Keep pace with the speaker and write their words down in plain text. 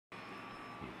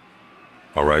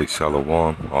Alright,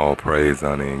 Shalom, all praise,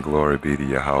 honor, and glory be to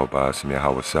YAHAWASHI,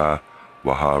 YAHAWASHI,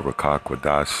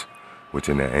 YAHWAH, which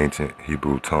in the ancient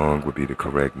Hebrew tongue would be the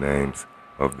correct names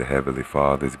of the Heavenly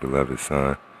Father, His beloved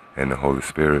Son, and the Holy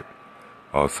Spirit.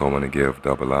 Also want to give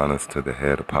double honors to the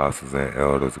head apostles and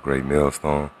elders of Great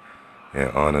Millstone,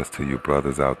 and honors to you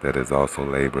brothers out there that's also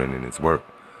laboring in His work.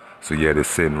 So yeah, this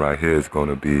sitting right here is going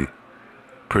to be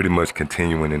pretty much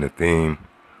continuing in the theme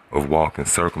of walking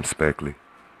circumspectly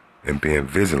and being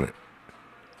vigilant.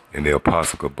 And the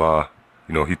Apostle Gabah,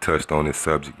 he touched on this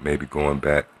subject maybe going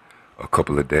back a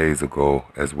couple of days ago,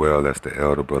 as well as the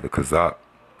elder brother Kazak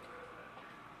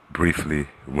briefly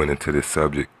went into this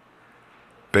subject,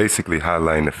 basically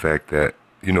highlighting the fact that,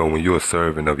 when you're a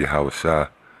servant of Yahawashi,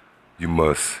 you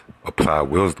must apply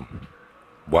wisdom.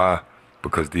 Why?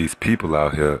 Because these people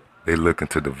out here, they looking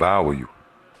to devour you.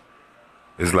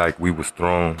 It's like we was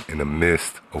thrown in the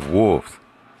midst of wolves.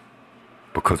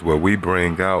 Because what we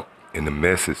bring out in the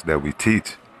message that we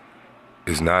teach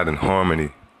is not in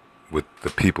harmony with the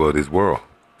people of this world.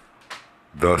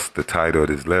 Thus, the title of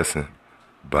this lesson,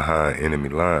 Behind Enemy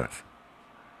Lines.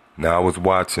 Now, I was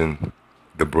watching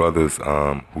the brothers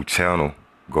whose channel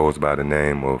goes by the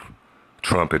name of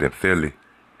Trumpet in Philly.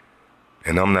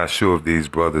 And I'm not sure if these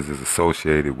brothers is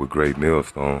associated with Great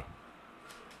Millstone.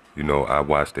 I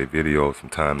watch their videos from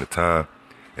time to time.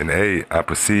 And I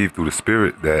perceive through the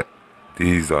spirit that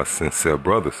these are sincere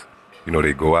brothers.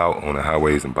 They go out on the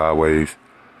highways and byways.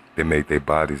 They make their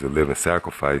bodies a living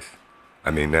sacrifice.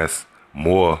 I mean, that's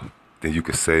more than you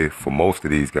could say for most of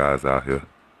these guys out here.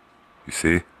 You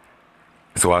see?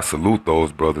 So I salute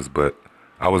those brothers, but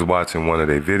I was watching one of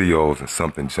their videos and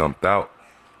something jumped out.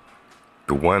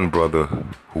 The one brother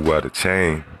who wore the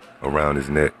chain around his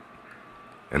neck,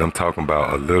 and I'm talking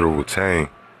about a literal chain,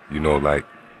 like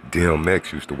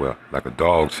DMX used to wear, like a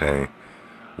dog chain.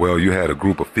 Well, you had a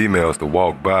group of females to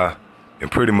walk by,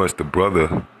 and pretty much the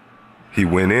brother, he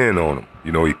went in on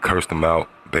them. He cursed them out,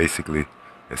 basically,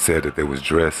 and said that they was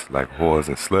dressed like whores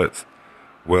and sluts.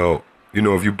 Well,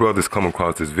 if you brothers come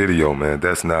across this video, man,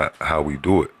 that's not how we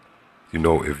do it.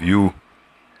 If you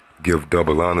give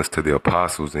double honors to the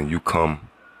apostles and you come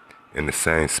in the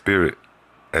same spirit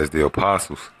as the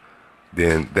apostles,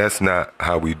 then that's not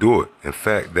how we do it. In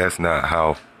fact, that's not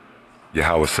how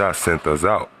Yahawashi sent us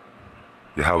out.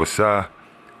 Yahawashi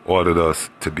ordered us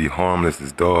to be harmless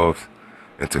as doves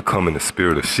and to come in the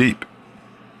spirit of sheep.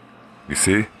 You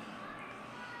see?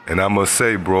 And I must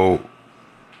say, bro,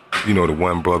 the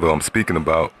one brother I'm speaking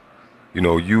about,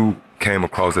 you came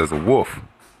across as a wolf.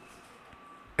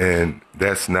 And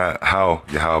that's not how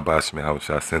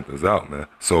Yahawashi sent us out, man.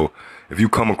 So if you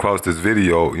come across this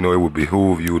video, it would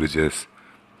behoove you to just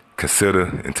consider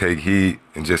and take heed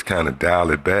and just kind of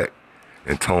dial it back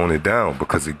and tone it down.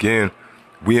 Because again,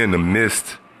 we in the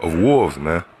midst of wolves,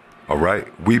 man. All right?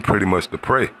 We pretty much the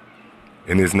prey.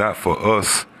 And it's not for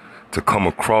us to come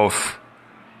across,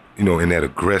 in that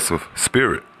aggressive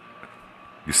spirit.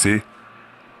 You see?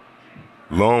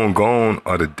 Long gone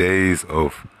are the days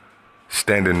of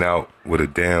standing out with a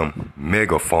damn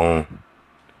megaphone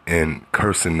and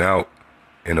cursing out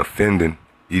and offending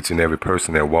each and every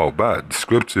person that walk by. The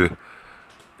scripture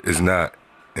is not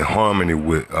in harmony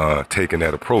with taking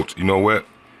that approach. You know what?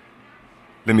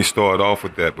 Let me start off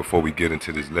with that before we get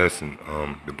into this lesson.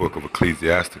 The book of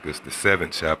Ecclesiasticus, the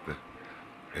 7th chapter,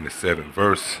 in the 7th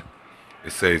verse,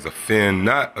 it says, "Offend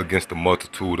not against the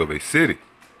multitude of a city,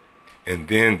 and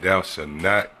then thou shalt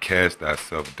not cast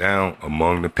thyself down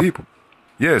among the people."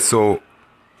 Yeah, so,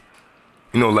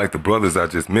 like the brothers I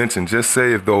just mentioned, just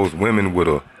say if those women would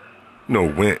have,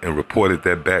 went and reported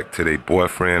that back to their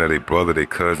boyfriend or their brother, their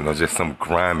cousin, or just some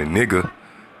grimy nigga,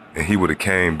 and he would have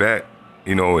came back,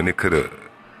 and it could have,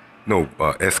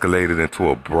 escalated into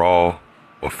a brawl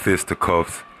or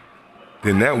fisticuffs,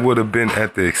 then that would have been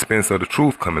at the expense of the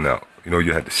truth coming out.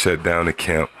 You had to shut down the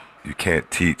camp. You can't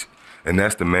teach. And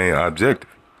that's the main objective.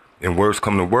 And worse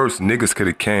come to worse, niggas could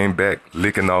have came back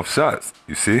licking off shots,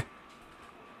 you see?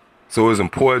 So it's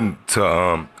important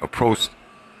to approach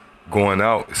going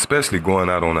out, especially going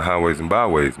out on the highways and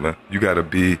byways, man. You got to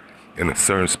be in a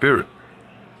certain spirit.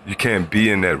 You can't be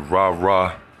in that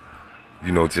rah-rah,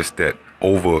 just that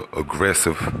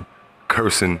over-aggressive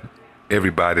cursing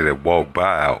everybody that walk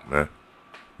by out, man.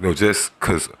 Just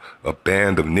because a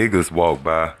band of niggas walk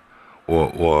by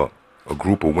or a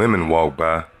group of women walk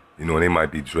by, and they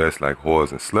might be dressed like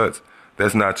whores and sluts,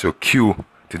 that's not your cue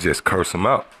to just curse them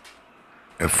out.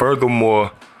 And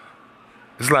furthermore,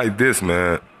 it's like this,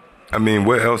 man. I mean,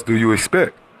 what else do you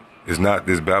expect? It's not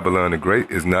this Babylon the Great.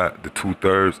 It's not the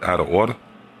 2/3 out of order.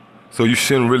 So you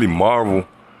shouldn't really marvel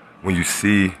when you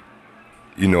see,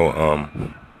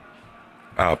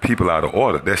 our people out of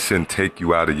order. That shouldn't take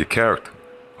you out of your character,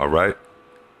 all right?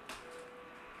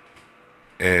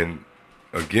 And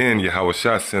again,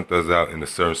 Yahawashi sent us out in a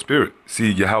certain spirit.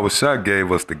 See, Yahawashi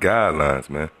gave us the guidelines,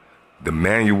 man, the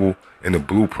manual and the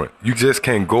blueprint. You just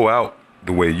can't go out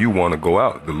the way you want to go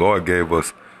out. The Lord gave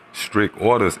us strict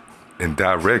orders and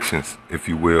directions, if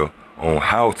you will, on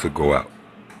how to go out.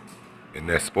 And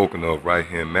that's spoken of right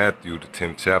here in Matthew, the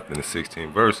 10th chapter, and the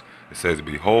 16th verse. It says,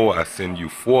 behold, I send you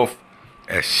forth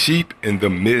as sheep in the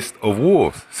midst of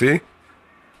wolves. See?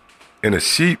 And a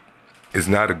sheep is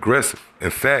not aggressive. In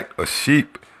fact, a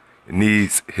sheep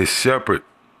needs his shepherd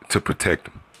to protect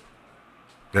him.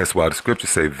 That's why the scriptures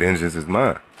say, vengeance is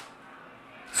mine.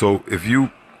 So if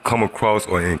you come across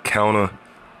or encounter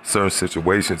certain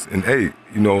situations, and hey,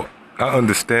 you know, I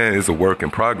understand it's a work in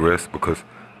progress, because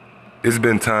it's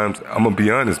been times, I'm going to be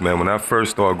honest, man, when I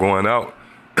first started going out,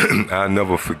 I'll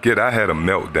never forget, I had a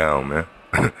meltdown,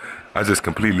 man. I just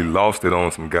completely lost it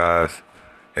on some guys,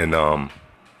 and,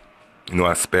 you know,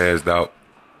 I spazzed out,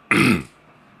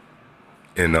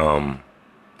 and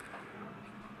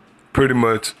pretty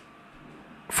much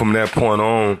from that point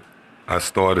on, I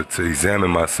started to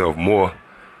examine myself more,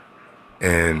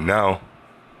 and now,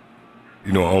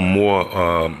 you know, I'm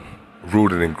more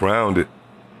rooted and grounded.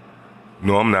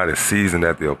 No, I'm not as seasoned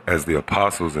as the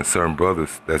apostles and certain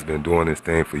brothers that's been doing this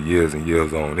thing for years and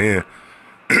years on end.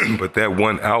 But that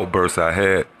one outburst I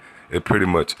had, it pretty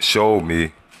much showed me,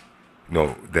 you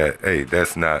know, that, hey,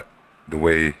 that's not the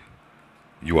way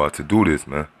you are to do this,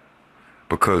 man.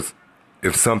 Because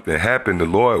if something happened, the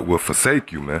Lord will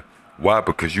forsake you, man. Why?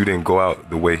 Because you didn't go out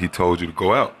the way he told you to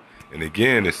go out. And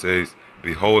again, it says,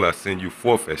 behold, I send you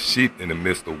forth as sheep in the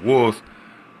midst of wolves.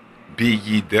 Be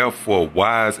ye therefore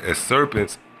wise as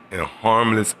serpents and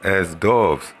harmless as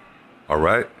doves. All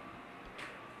right?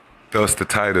 Thus the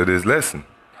title of this lesson,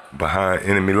 Behind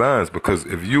Enemy Lines. Because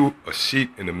if you a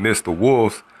sheep in the midst of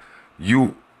wolves,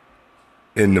 you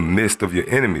in the midst of your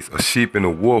enemies. A sheep and a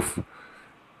wolf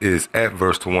is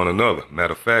adverse to one another.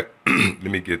 Matter of fact, let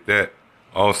me get that.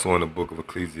 Also in the book of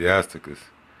Ecclesiasticus,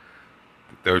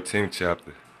 the 13th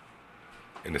chapter,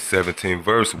 in the 17th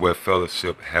verse, where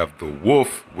fellowship have the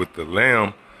wolf with the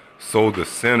lamb, so the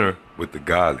sinner with the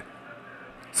godly.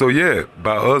 So yeah,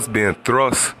 by us being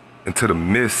thrust into the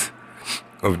midst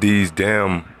of these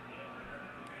damn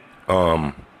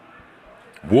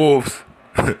wolves,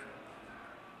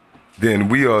 then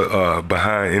we are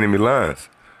behind enemy lines.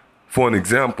 For an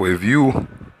example, if you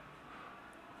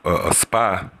a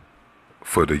spy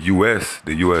for the U.S.,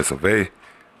 the U.S. of A.,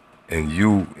 and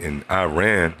you in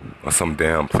Iran or some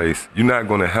damn place, you're not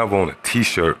going to have on a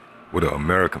T-shirt with an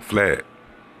American flag.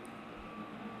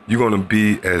 You're going to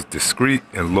be as discreet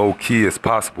and low-key as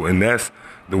possible, and that's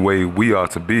the way we are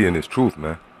to be in this truth,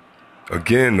 man.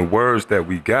 Again, the words that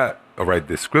we got, all right,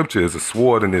 this scripture is a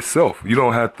sword in itself. You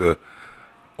don't have to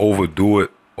overdo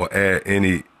it or add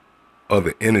any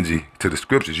other energy to the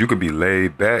scriptures. You could be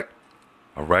laid back,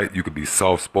 all right? You could be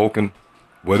soft-spoken,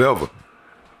 whatever.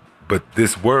 But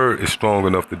this word is strong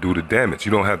enough to do the damage.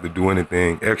 You don't have to do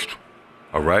anything extra,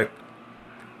 all right?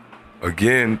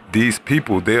 Again, these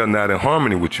people, they are not in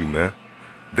harmony with you, man.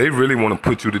 They really want to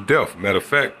put you to death. Matter of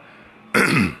fact,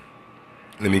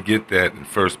 let me get that in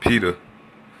 1 Peter,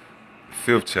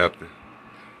 the 5th chapter,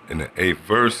 in the 8th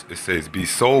verse. It says, be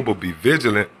sober, be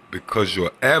vigilant, because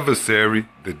your adversary,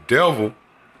 the devil,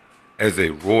 as a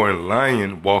roaring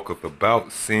lion, walketh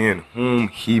about, seeing whom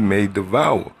he may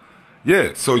devour.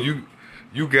 Yeah, so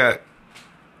you got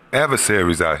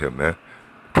adversaries out here, man.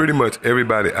 Pretty much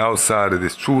everybody outside of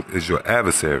this truth is your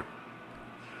adversary.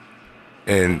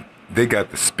 And they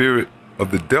got the spirit of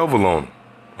the devil on them,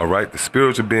 all right? The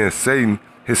spiritual being Satan,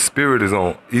 his spirit is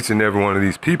on each and every one of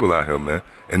these people out here, man.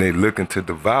 And they looking to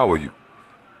devour you.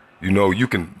 You know, you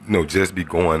can, you know, just be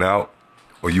going out,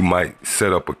 or you might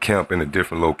set up a camp in a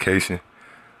different location.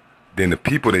 Then the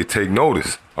people, they take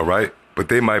notice, all right? But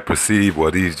they might perceive,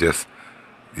 well, these just,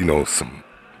 you know, some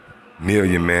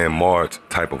Million Man March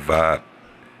type of vibe,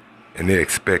 and they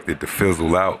expect it to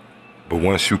fizzle out. But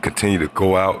once you continue to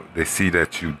go out, they see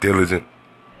that you diligent.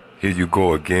 Here you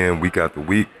go again, week after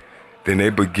week. Then they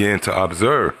begin to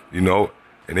observe, you know,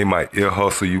 and they might ear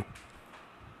hustle you.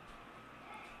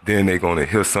 Then they're going to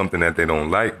hear something that they don't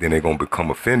like. Then they're going to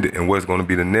become offended. And what's going to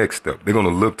be the next step? They're going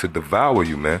to look to devour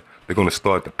you, man. They're going to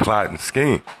start to plot and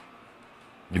scheme.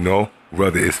 You know,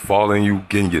 whether it's following you,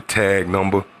 getting your tag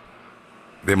number.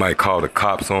 They might call the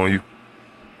cops on you,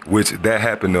 which that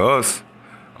happened to us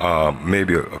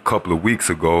maybe a couple of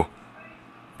weeks ago.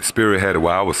 The Spirit had it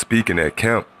while I was speaking at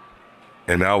camp,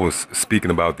 and I was speaking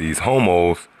about these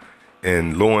homos,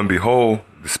 and lo and behold,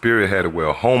 the Spirit had it where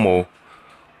a homo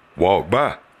walked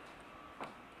by,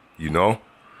 you know,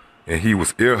 and he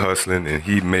was ear hustling, and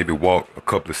he maybe walked a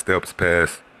couple of steps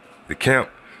past the camp,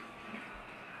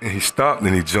 and he stopped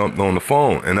and he jumped on the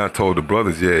phone. And I told the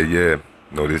brothers, yeah,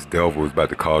 this devil was about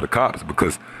to call the cops,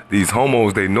 because these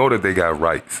homos, they know that they got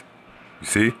rights, you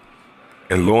see?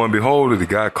 And lo and behold, the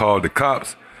guy called the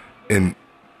cops, and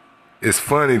it's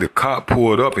funny, the cop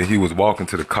pulled up and he was walking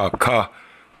to the cop car,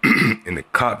 and the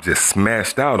cop just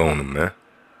smashed out on him, man.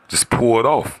 Just pulled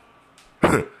off.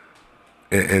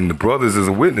 and the brothers is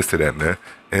a witness to that, man.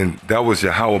 And that was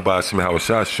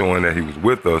YAHAWASHI showing that he was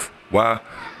with us. Why?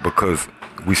 Because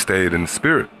we stayed in the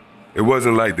spirit. It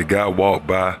wasn't like the guy walked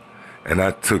by and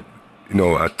I took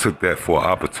that for an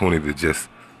opportunity to just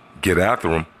get after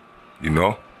him, you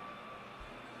know?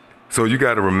 So you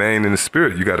got to remain in the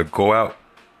spirit. You got to go out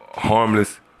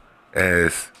harmless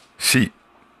as sheep,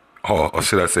 or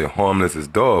should I say harmless as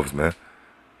doves, man,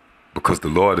 because the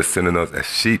Lord is sending us as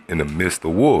sheep in the midst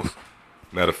of wolves.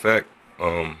 Matter of fact,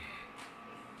 let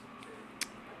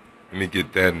me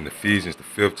get that in Ephesians, the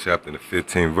 5th chapter, and the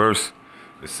 15th verse.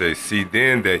 It says, "See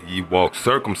then that ye walk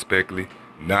circumspectly,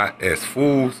 not as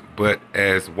fools, but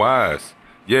as wise."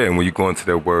 Yeah, and when you go into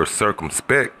that word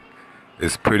circumspect,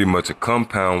 it's pretty much a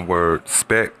compound word,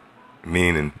 spec,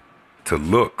 meaning to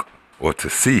look or to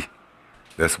see.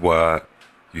 That's why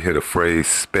you hear the phrase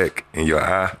speck in your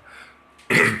eye,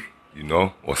 you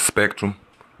know, or spectrum.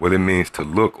 What it means to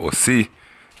look or see.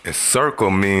 And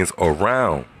circle means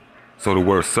around. So the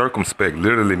word circumspect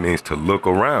literally means to look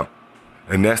around.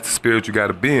 And that's the spirit you got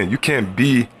to be in. You can't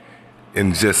be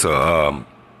in just a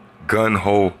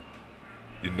gun-ho,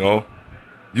 you know.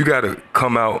 You got to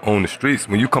come out on the streets.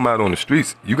 When you come out on the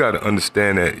streets, you got to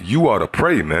understand that you are the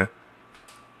prey, man.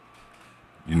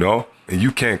 You know? And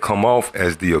you can't come off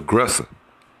as the aggressor.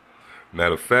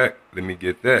 Matter of fact, let me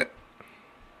get that.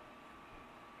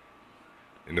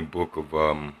 In the book of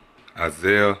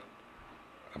Isaiah,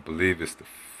 I believe it's the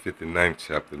 59th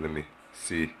chapter. Let me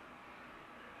see.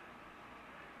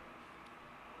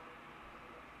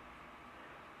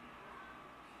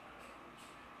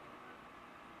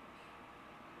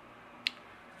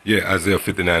 Yeah, Isaiah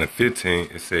 59 and 15,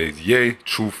 it says, "Yea,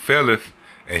 truth faileth,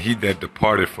 and he that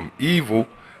departed from evil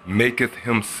maketh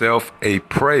himself a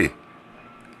prey."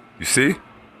 You see?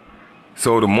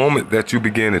 So the moment that you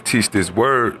begin to teach this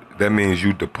word, that means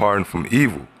you departing from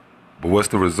evil. But what's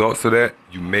the results of that?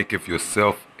 You maketh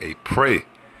yourself a prey.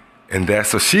 And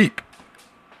that's a sheep.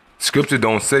 Scripture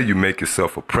don't say you make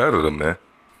yourself a predator, man.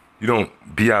 You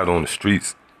don't be out on the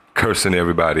streets cursing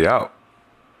everybody out.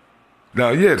 Now,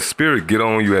 yeah, the spirit get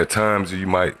on you at times. You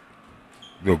might,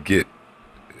 get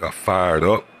fired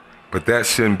up. But that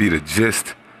shouldn't be the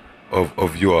gist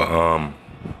of your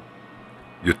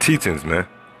teachings, man.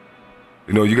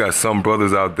 You know, you got some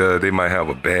brothers out there, they might have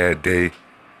a bad day.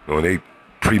 They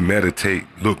premeditate.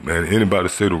 Look, man, anybody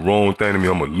say the wrong thing to me,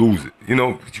 I'm going to lose it. You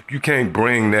know, you can't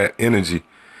bring that energy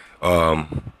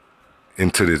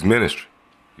into this ministry,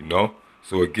 you know.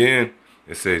 So again,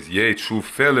 it says, "Yea, truth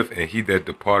faileth, and he that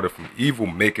departed from evil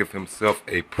maketh himself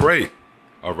a prey."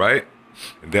 All right?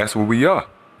 And that's what we are.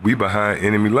 We behind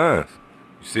enemy lines,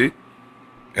 you see?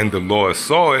 And the Lord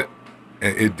saw it,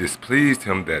 and it displeased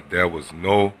him that there was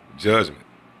no judgment.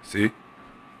 See?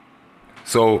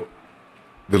 So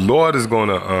the Lord is going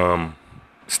to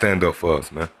stand up for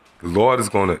us, man. The Lord is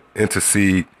going to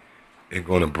intercede and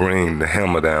going to bring the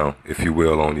hammer down, if you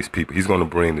will, on these people. He's going to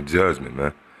bring the judgment,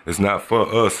 man. It's not for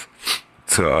us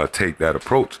to take that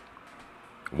approach.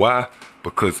 Why?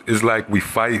 Because it's like we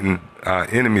fighting our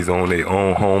enemies on their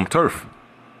own home turf.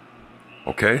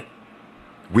 Okay?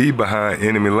 We behind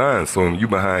enemy lines. So when you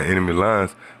behind enemy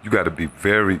lines, you got to be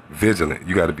very vigilant.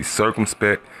 You got to be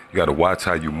circumspect. You got to watch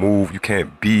how you move. You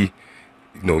can't be,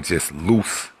 just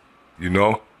loose, You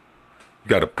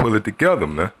got to pull it together,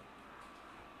 man.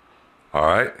 All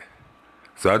right?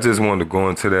 So I just wanted to go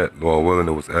into that. Lord willing,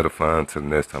 it was edifying. Till the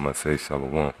next time I say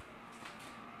shalom.